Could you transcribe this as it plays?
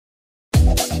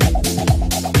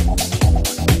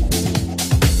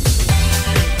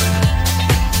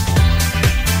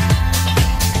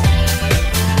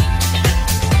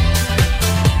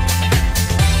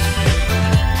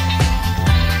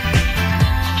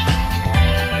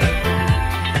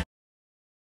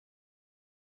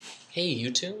Hey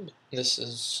YouTube, this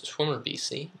is Swimmer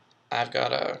BC. I've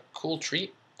got a cool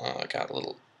treat. I got a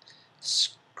little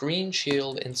screen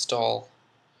shield install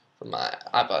for my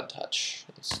iPod Touch.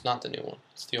 It's not the new one,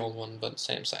 it's the old one, but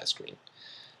same size screen.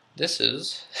 This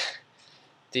is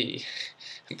the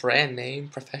brand name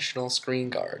professional screen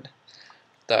guard,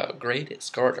 the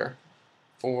greatest guarder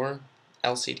for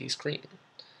LCD screen.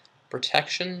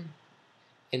 Protection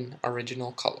in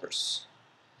original colors.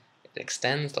 It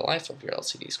extends the life of your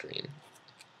LCD screen.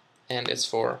 And it's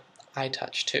for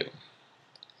iTouch too,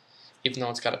 even though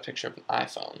it's got a picture of an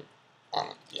iPhone on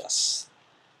it. Yes,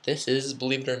 this is,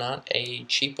 believe it or not, a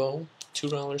cheapo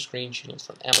 $2 screen shield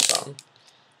from Amazon.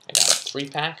 I got a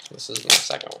 3-pack. This is my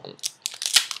second one.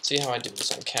 Let's see how I do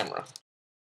this on camera.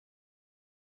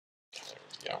 There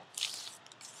we go.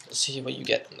 Let's see what you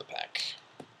get in the pack.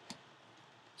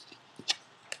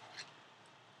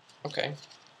 Okay,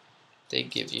 they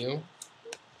give you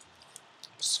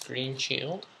a screen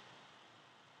shield,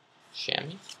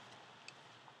 chamois,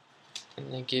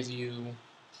 and they give you,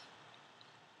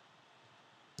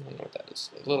 I don't know what that is,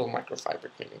 a little microfiber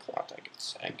cleaning cloth, I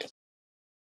guess.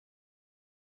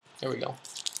 There we go.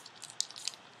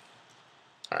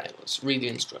 Alright, let's read the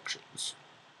instructions.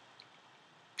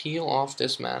 Peel off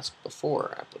this mask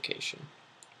before application.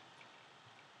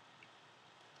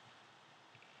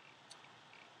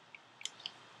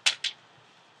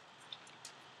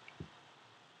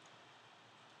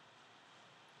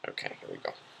 Okay, here we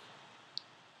go.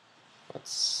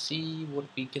 Let's see what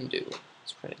we can do.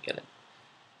 Let's try to get it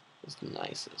as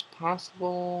nice as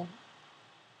possible.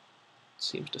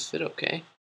 Seems to fit okay.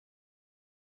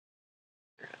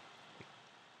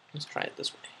 Let's try it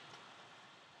this way.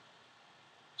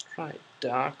 Let's try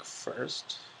dock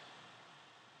first.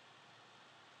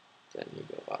 Then you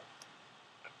go up.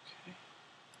 Okay.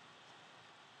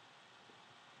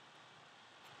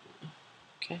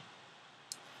 Okay.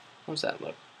 How does that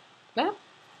look? That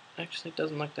actually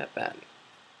doesn't look that bad.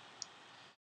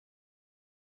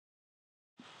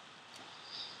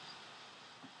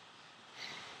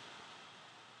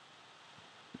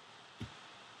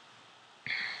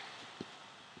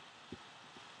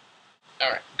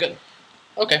 Alright, good.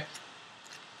 Okay.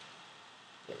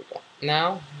 There we go.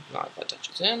 Now if I touch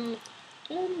it in,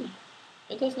 then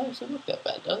it doesn't actually look that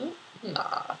bad, does it?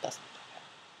 Nah, it doesn't look that bad.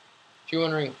 If you're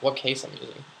wondering what case I'm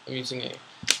using a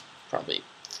probably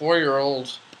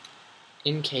 4-year-old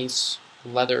in-case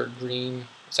leather green.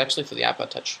 It's actually for the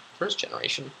iPod Touch first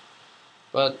generation,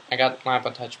 but I got my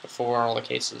iPod Touch before all the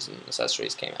cases and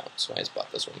accessories came out, so I just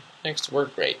bought this one. Next,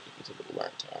 worked great because of the wear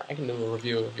and tear. I can do a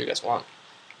review if you guys want.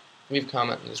 Leave a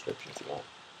comment in the description if you want.